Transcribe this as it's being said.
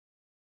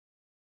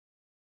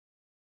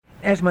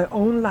as my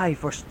own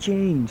life was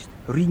changed,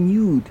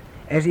 renewed,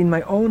 as in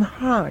my own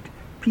heart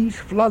peace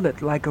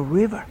flooded like a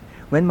river,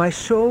 when my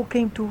soul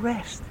came to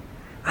rest,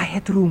 I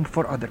had room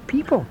for other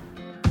people.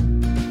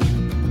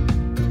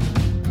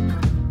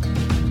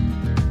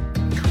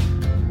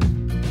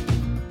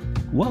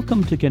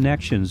 Welcome to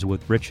Connections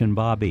with Rich and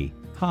Bobby.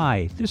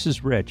 Hi, this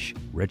is Rich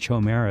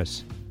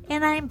Homeris.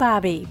 And I'm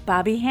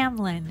Bobby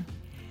Hamlin.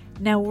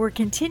 Now we're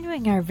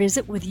continuing our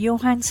visit with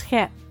Johan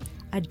Schep,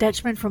 a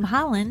Dutchman from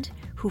Holland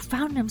who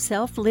found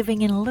himself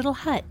living in a little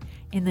hut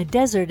in the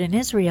desert in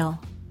Israel.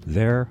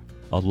 There,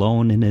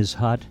 alone in his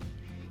hut,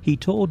 he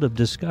told of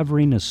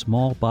discovering a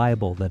small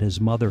Bible that his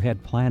mother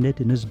had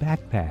planted in his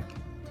backpack.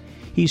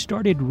 He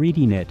started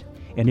reading it,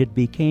 and it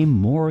became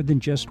more than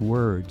just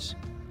words.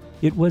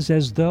 It was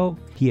as though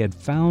he had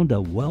found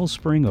a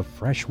wellspring of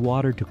fresh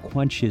water to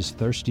quench his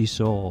thirsty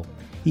soul.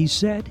 He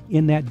said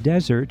in that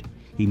desert,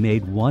 he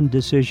made one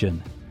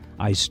decision.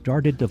 I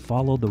started to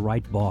follow the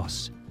right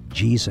boss,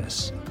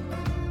 Jesus.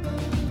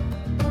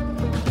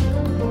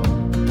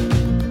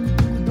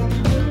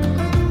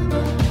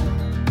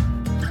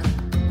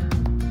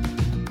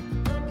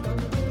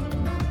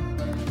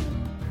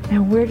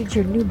 Now, where did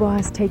your new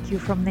boss take you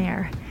from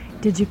there?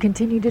 Did you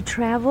continue to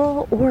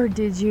travel, or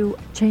did you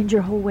change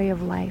your whole way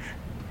of life?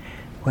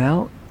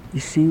 Well, you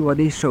see what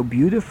is so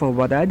beautiful,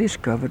 what I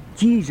discovered,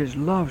 Jesus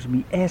loves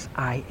me as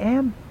I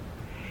am.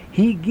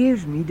 He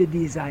gives me the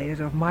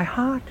desires of my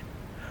heart.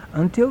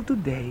 Until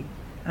today,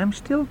 I'm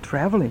still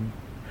traveling,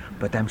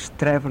 but I'm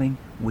traveling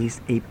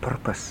with a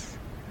purpose.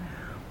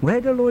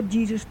 Where the Lord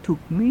Jesus took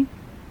me,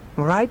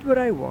 right where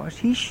I was,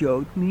 He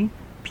showed me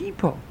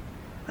people.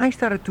 I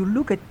started to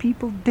look at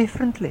people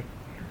differently,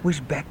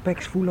 with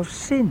backpacks full of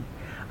sin.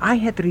 I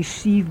had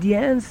received the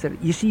answer.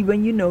 You see,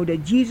 when you know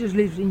that Jesus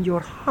lives in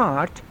your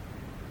heart,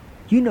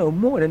 you know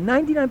more than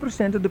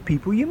 99% of the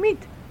people you meet.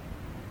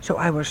 So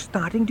I was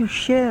starting to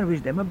share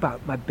with them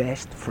about my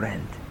best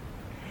friend.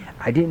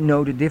 I didn't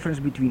know the difference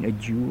between a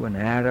Jew, an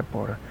Arab,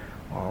 or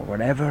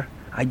whatever.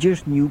 I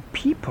just knew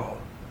people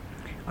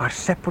are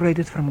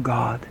separated from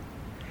God.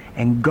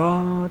 And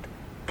God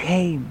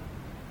came.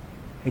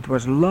 It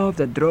was love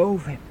that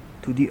drove Him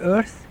to the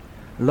earth,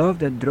 love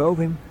that drove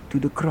Him to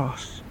the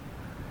cross.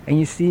 And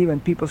you see,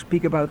 when people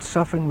speak about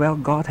suffering, well,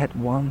 God had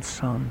one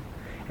Son.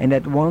 And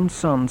that one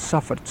Son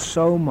suffered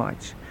so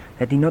much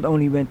that He not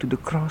only went to the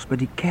cross, but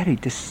He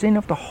carried the sin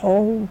of the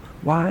whole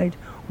wide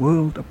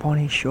world upon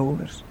His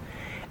shoulders.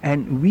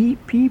 And we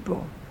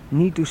people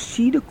need to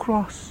see the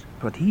cross,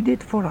 what He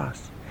did for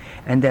us.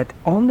 And that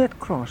on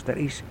that cross there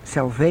is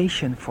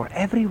salvation for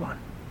everyone,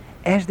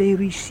 as they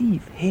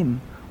receive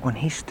Him on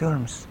His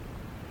terms.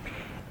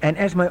 And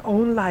as my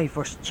own life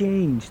was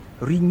changed,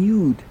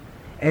 renewed,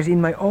 as in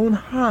my own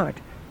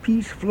heart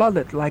peace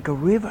flooded like a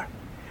river,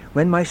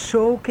 when my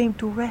soul came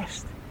to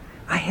rest,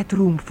 I had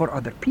room for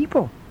other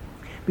people.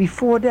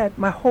 Before that,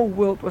 my whole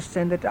world was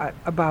centered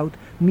about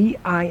me,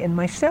 I, and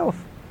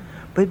myself.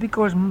 But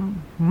because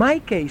my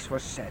case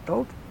was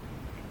settled,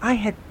 I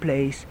had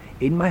place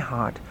in my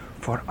heart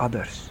for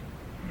others.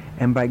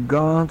 And by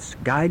God's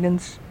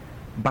guidance,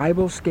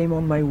 Bibles came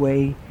on my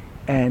way,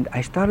 and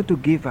I started to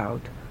give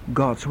out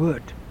God's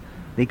Word.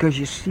 Because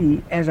you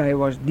see, as I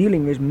was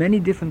dealing with many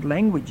different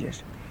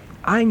languages,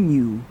 I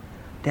knew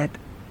that,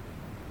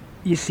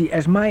 you see,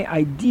 as my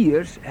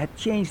ideas had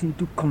changed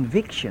into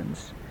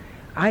convictions,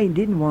 I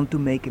didn't want to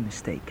make a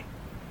mistake.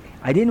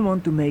 I didn't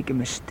want to make a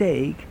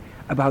mistake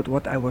about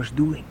what I was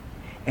doing.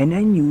 And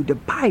I knew the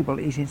Bible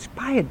is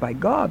inspired by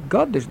God.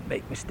 God doesn't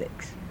make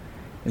mistakes.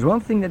 There's one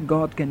thing that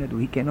God cannot do.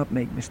 He cannot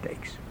make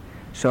mistakes.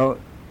 So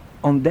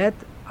on that,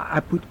 I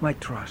put my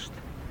trust.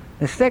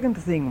 The second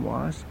thing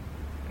was,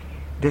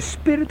 the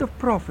spirit of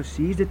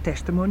prophecy is the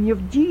testimony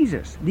of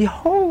Jesus. The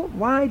whole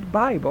wide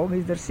Bible,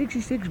 with their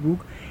 66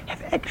 books,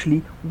 have actually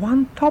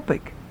one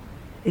topic.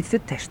 It's the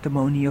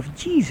testimony of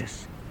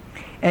Jesus.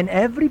 And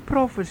every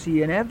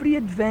prophecy and every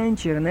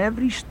adventure and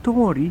every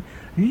story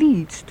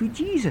leads to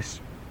Jesus.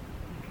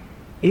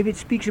 If it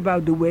speaks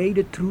about the way,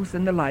 the truth,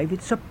 and the life,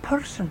 it's a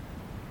person.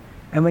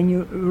 And when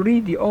you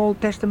read the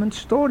Old Testament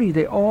stories,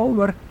 they all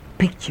were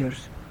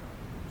pictures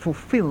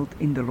fulfilled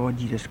in the Lord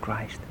Jesus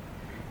Christ.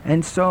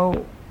 And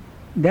so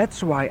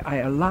that's why I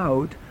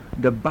allowed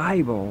the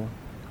Bible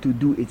to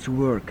do its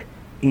work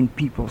in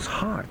people's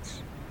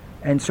hearts.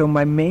 And so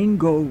my main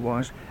goal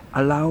was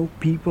allow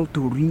people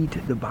to read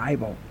the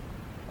Bible,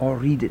 or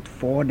read it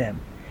for them,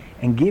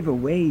 and give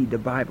away the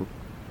Bible,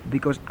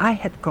 because I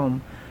had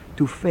come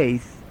to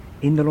faith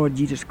in the Lord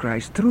Jesus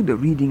Christ through the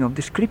reading of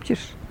the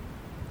Scriptures.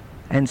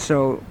 And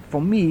so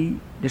for me,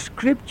 the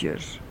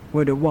Scriptures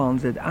were the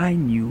ones that I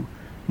knew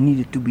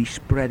needed to be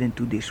spread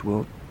into this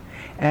world.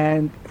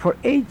 And for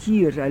 8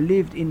 years I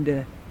lived in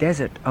the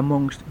desert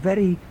amongst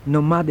very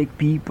nomadic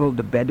people,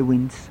 the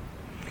Bedouins.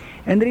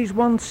 And there is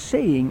one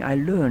saying I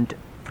learned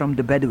from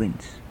the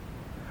Bedouins.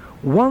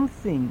 One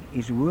thing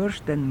is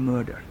worse than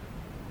murder.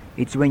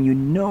 It's when you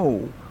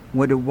know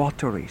where the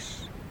water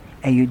is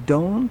and you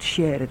don't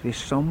share it with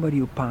somebody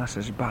who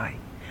passes by.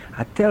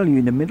 I tell you,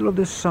 in the middle of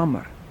the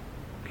summer,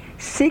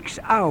 6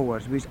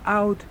 hours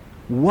without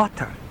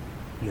water,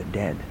 you're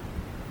dead.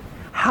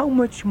 How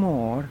much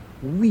more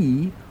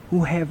we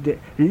who have the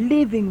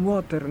living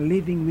water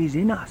living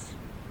within us,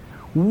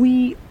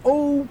 we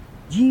owe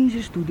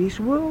Jesus to this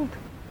world.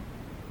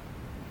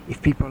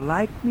 If people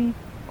like me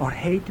or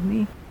hate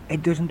me,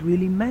 it doesn't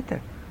really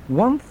matter.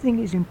 One thing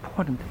is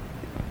important.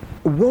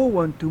 Woe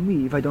unto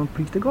me if I don't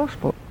preach the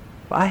gospel.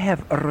 I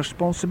have a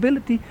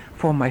responsibility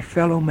for my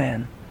fellow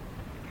man.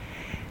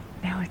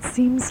 Now it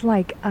seems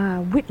like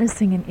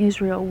witnessing in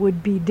Israel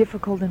would be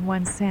difficult in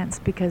one sense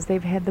because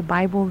they've had the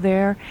Bible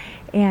there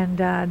and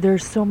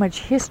there's so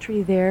much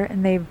history there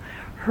and they've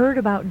heard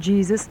about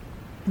Jesus.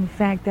 In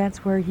fact,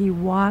 that's where he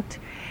walked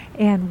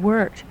and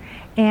worked.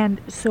 And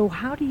so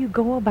how do you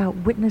go about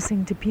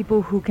witnessing to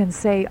people who can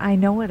say, I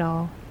know it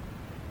all?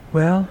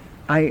 Well,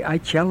 I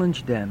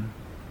challenge them,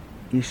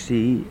 you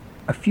see,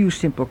 a few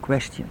simple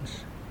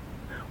questions.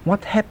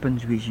 What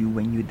happens with you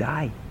when you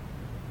die?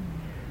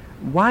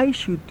 Why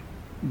should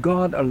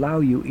God allow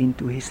you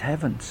into his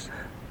heavens?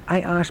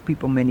 I ask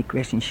people many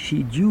questions.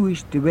 See,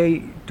 the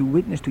way to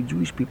witness to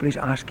Jewish people is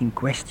asking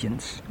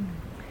questions.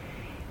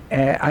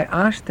 I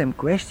ask them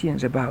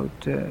questions about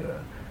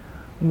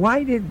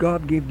why did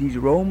God give these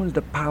Romans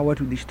the power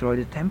to destroy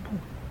the temple?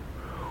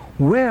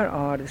 Where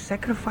are the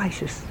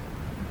sacrifices?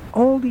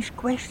 All these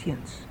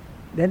questions.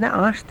 Then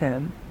I ask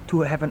them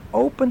to have an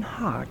open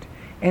heart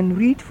and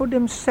read for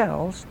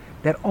themselves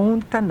their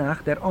own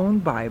Tanakh, their own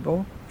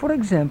Bible. For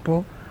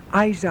example,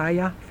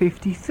 Isaiah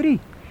 53.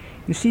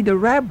 You see, the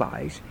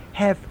rabbis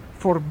have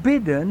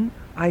forbidden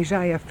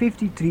Isaiah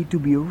 53 to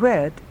be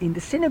read in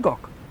the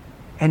synagogue.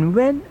 And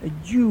when a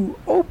Jew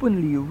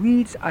openly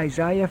reads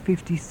Isaiah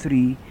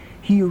 53,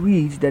 he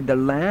reads that the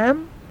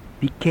Lamb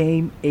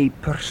became a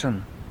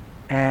person.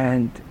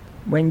 And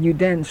when you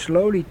then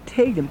slowly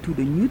take them to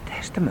the New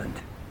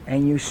Testament,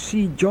 and you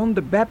see John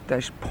the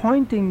Baptist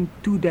pointing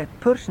to that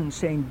person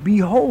saying,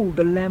 behold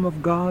the Lamb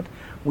of God,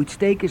 which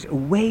taketh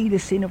away the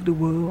sin of the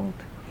world.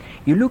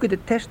 You look at the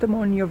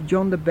testimony of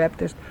John the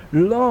Baptist,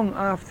 long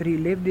after he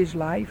lived his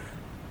life,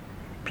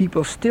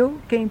 people still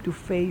came to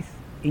faith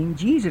in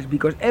Jesus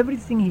because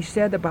everything he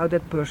said about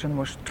that person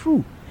was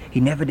true. He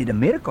never did a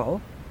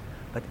miracle,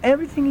 but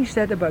everything he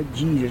said about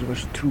Jesus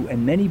was true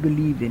and many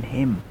believed in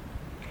him.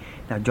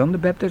 Now John the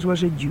Baptist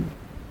was a Jew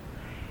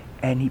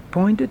and he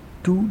pointed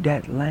to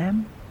that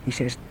lamb. He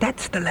says,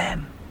 that's the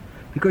lamb.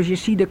 Because you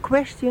see, the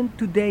question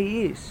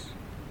today is,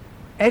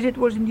 as it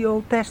was in the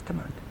Old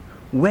Testament,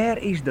 where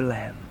is the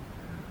lamb?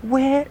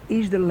 Where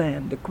is the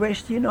lamb? The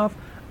question of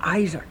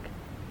Isaac.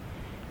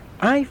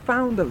 I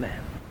found the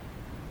lamb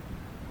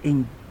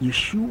in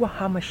Yeshua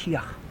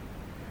HaMashiach.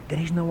 There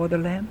is no other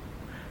lamb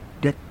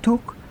that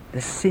took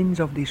the sins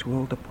of this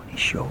world upon his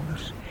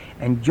shoulders.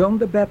 And John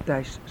the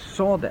Baptist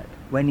saw that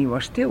when he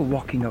was still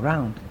walking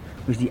around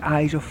with the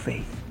eyes of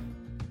faith.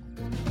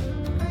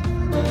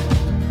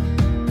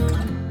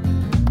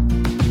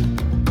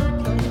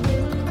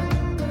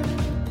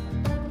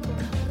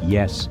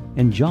 Yes,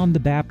 and John the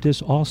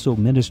Baptist also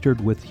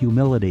ministered with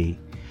humility,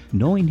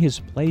 knowing his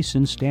place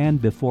and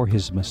stand before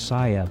his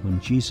Messiah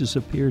when Jesus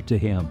appeared to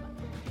him.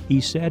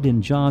 He said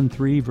in John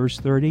 3, verse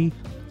 30,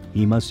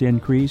 he must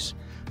increase,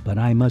 but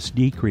I must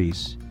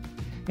decrease.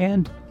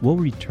 And we'll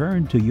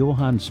return to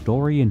Johan's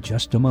story in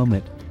just a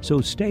moment, so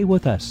stay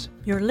with us.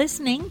 You're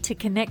listening to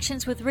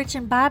Connections with Rich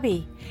and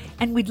Bobby,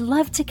 and we'd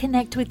love to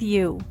connect with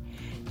you.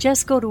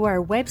 Just go to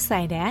our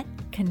website at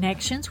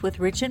Connections with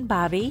Rich and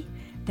Bobby.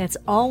 That's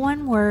all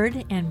one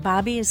word, and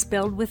Bobby is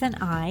spelled with an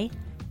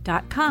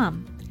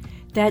I.com.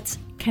 That's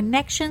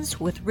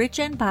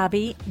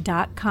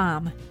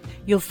connectionswithrichandbobby.com.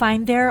 You'll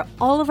find there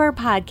all of our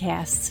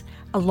podcasts,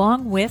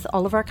 along with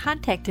all of our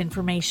contact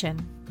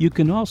information. You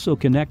can also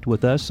connect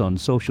with us on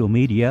social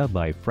media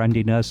by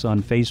friending us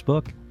on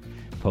Facebook,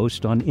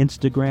 post on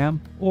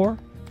Instagram, or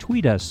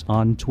tweet us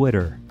on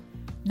Twitter.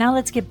 Now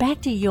let's get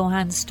back to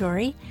Johan's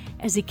story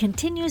as he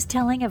continues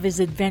telling of his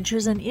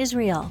adventures in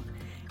Israel.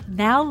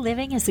 Now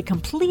living as a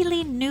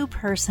completely new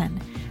person,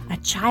 a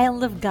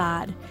child of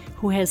God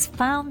who has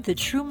found the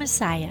true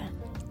Messiah,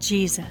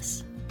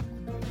 Jesus.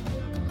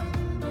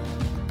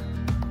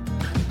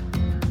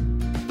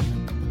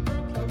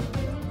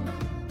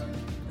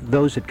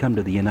 Those that come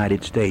to the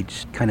United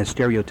States kind of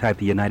stereotype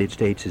the United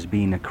States as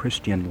being a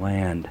Christian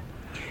land.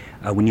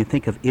 When you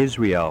think of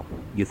Israel,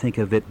 you think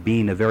of it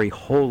being a very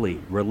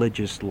holy,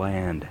 religious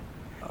land.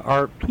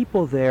 Are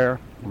people there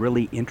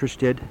really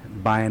interested,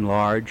 by and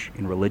large,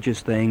 in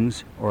religious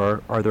things,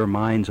 or are their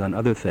minds on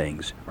other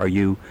things? Are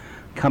you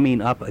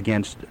coming up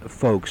against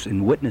folks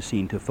and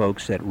witnessing to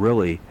folks that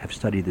really have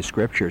studied the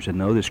Scriptures and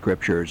know the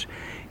Scriptures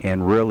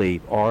and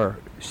really are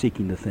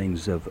seeking the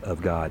things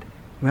of God?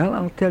 Well,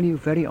 I'll tell you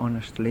very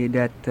honestly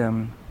that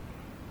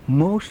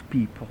most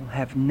people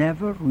have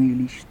never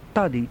really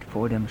studied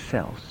for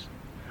themselves.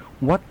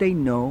 What they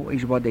know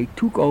is what they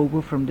took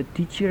over from the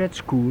teacher at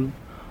school,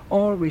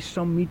 or with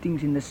some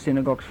meetings in the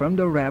synagogues from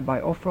the rabbi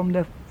or from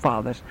the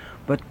fathers.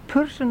 But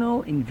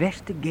personal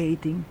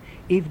investigating,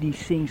 if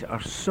these things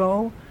are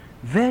so,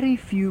 very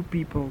few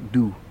people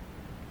do.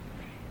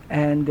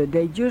 and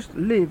they just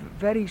live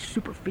very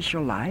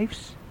superficial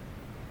lives,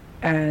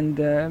 and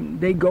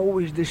they go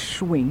with the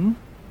swing,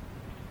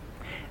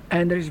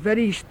 and there's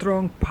very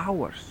strong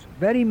powers.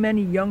 Very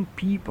many young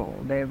people,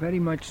 they're very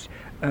much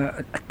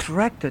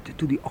attracted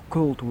to the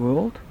occult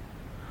world.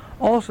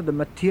 Also the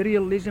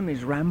materialism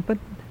is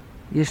rampant.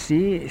 You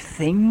see,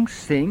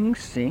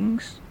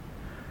 things,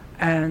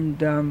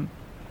 and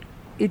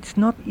it's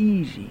not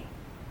easy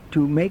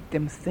to make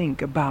them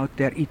think about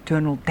their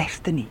eternal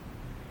destiny.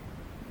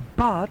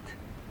 But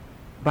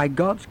by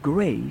God's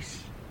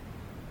grace,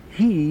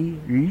 He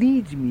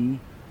leads me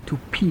to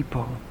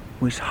people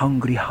with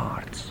hungry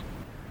hearts.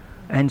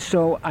 And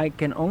so I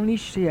can only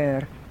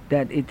share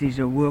that it is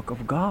a work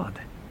of God.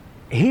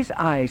 His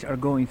eyes are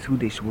going through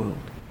this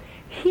world.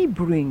 He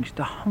brings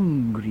the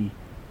hungry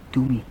to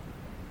me.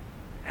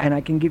 And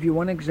I can give you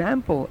one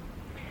example.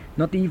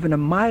 Not even a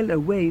mile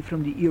away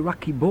from the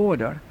Iraqi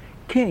border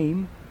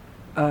came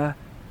a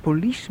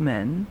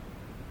policeman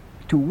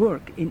to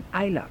work in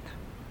Eilat,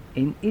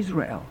 in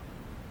Israel.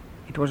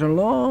 It was a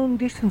long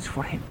distance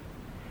for him.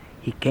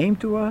 He came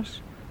to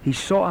us, he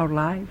saw our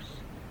lives,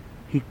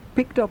 he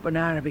picked up an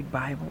Arabic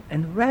Bible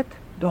and read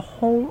the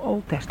whole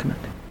Old Testament.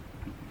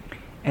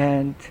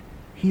 And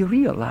he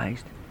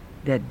realized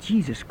that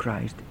Jesus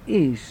Christ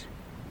is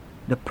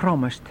the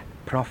promised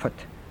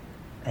prophet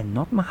and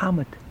not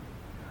Muhammad.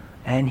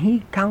 And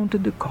he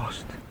counted the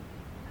cost.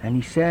 And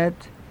he said,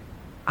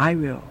 I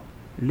will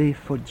live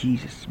for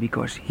Jesus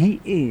because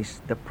He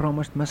is the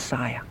promised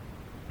Messiah.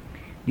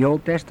 The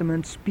Old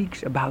Testament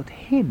speaks about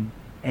Him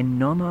and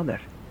none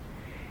other.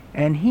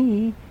 And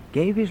he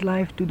gave his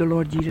life to the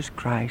Lord Jesus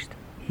Christ.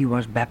 He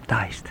was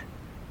baptized.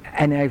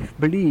 And I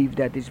believe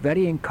that is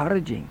very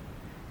encouraging.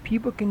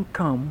 People can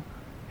come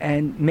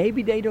and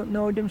maybe they don't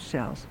know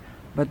themselves,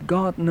 but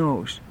God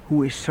knows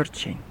who is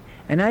searching.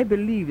 And I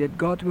believe that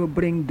God will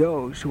bring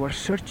those who are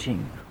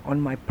searching on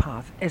my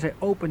path as I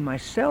open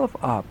myself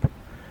up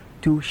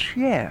to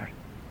share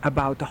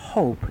about the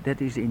hope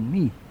that is in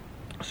me.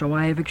 So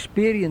I have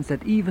experienced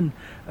that even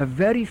a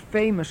very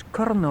famous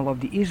colonel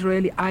of the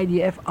Israeli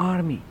IDF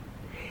army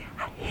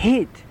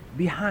hid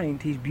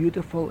behind his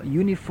beautiful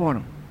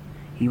uniform.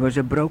 He was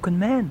a broken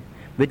man,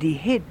 but he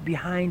hid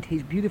behind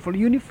his beautiful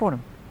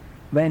uniform.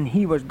 When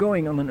he was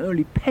going on an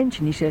early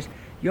pension, he says,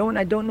 Johan,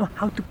 I don't know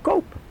how to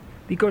cope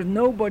because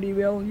nobody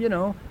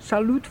will,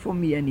 salute for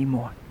me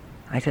anymore.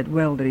 I said,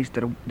 well,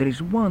 there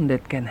is one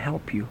that can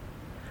help you,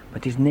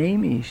 but his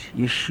name is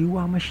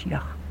Yeshua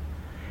Mashiach.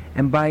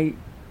 And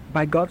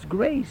by God's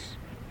grace,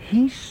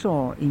 he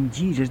saw in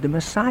Jesus the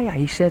Messiah.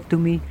 He said to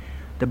me,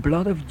 the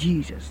blood of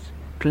Jesus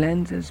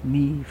cleanses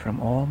me from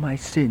all my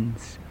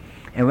sins.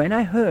 And when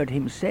I heard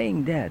him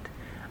saying that,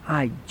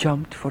 I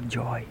jumped for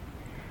joy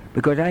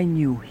because I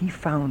knew he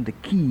found the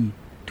key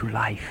to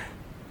life.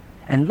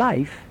 And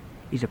life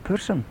is a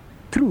person.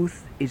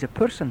 Truth is a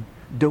person.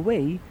 The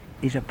way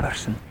is a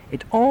person.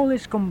 It all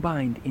is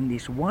combined in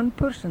this one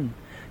person.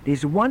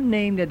 This one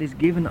name that is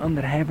given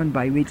under heaven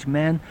by which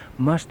man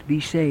must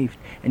be saved.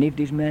 And if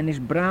this man is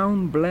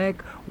brown,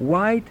 black,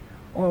 white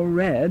or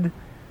red,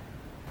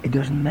 it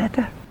doesn't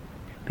matter.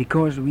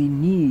 Because we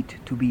need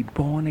to be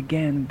born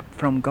again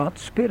from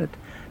God's Spirit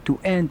to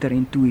enter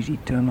into His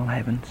eternal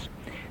heavens.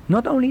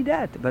 Not only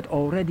that, but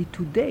already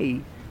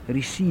today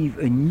receive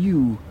a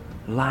new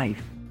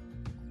life.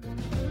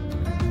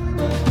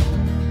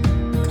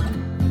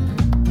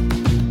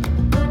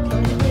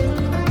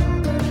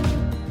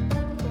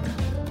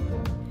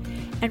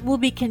 And we'll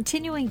be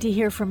continuing to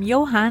hear from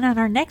Johan on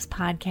our next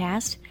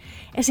podcast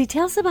as he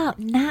tells about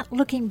not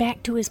looking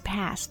back to his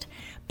past,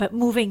 but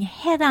moving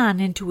head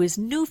on into his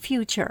new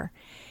future.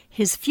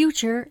 His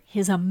future,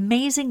 his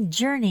amazing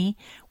journey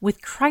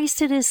with Christ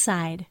at his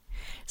side.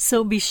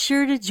 So be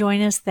sure to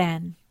join us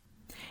then.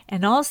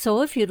 And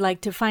also, if you'd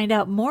like to find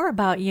out more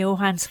about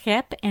Johan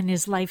Schep and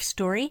his life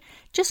story,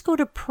 just go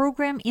to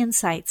Program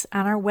Insights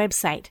on our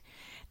website.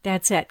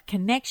 That's at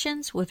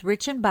Connections with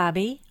Rich and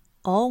Bobby,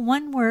 all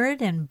one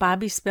word and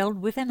Bobby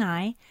spelled with an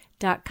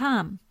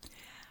I.com.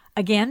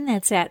 Again,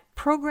 that's at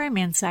Program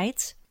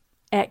Insights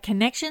at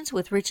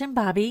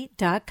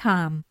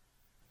connectionswithrichandbobby.com.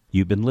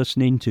 You've been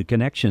listening to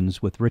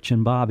Connections with Rich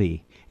and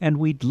Bobby, and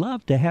we'd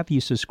love to have you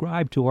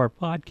subscribe to our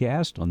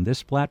podcast on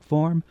this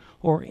platform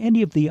or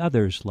any of the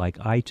others like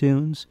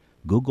iTunes,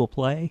 Google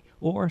Play,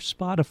 or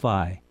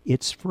Spotify.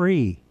 It's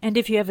free. And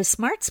if you have a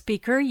smart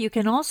speaker, you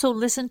can also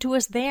listen to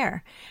us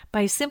there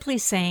by simply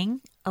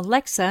saying,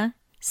 Alexa,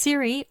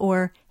 Siri,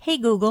 or Hey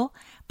Google,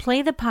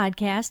 play the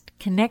podcast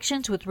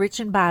Connections with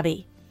Rich and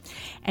Bobby.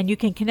 And you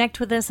can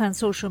connect with us on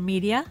social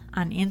media,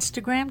 on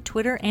Instagram,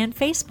 Twitter, and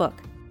Facebook.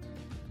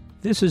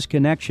 This is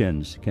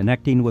Connections,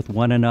 connecting with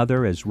one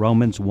another, as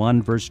Romans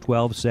 1 verse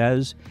 12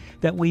 says,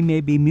 that we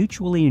may be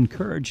mutually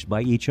encouraged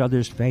by each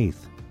other's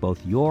faith,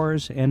 both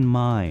yours and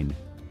mine.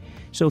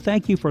 So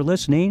thank you for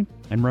listening,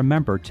 and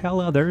remember, tell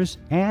others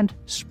and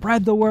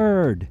spread the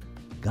word,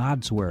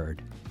 God's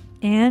word.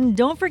 And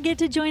don't forget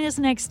to join us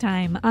next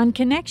time on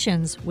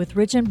Connections with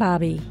Rich and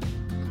Bobby.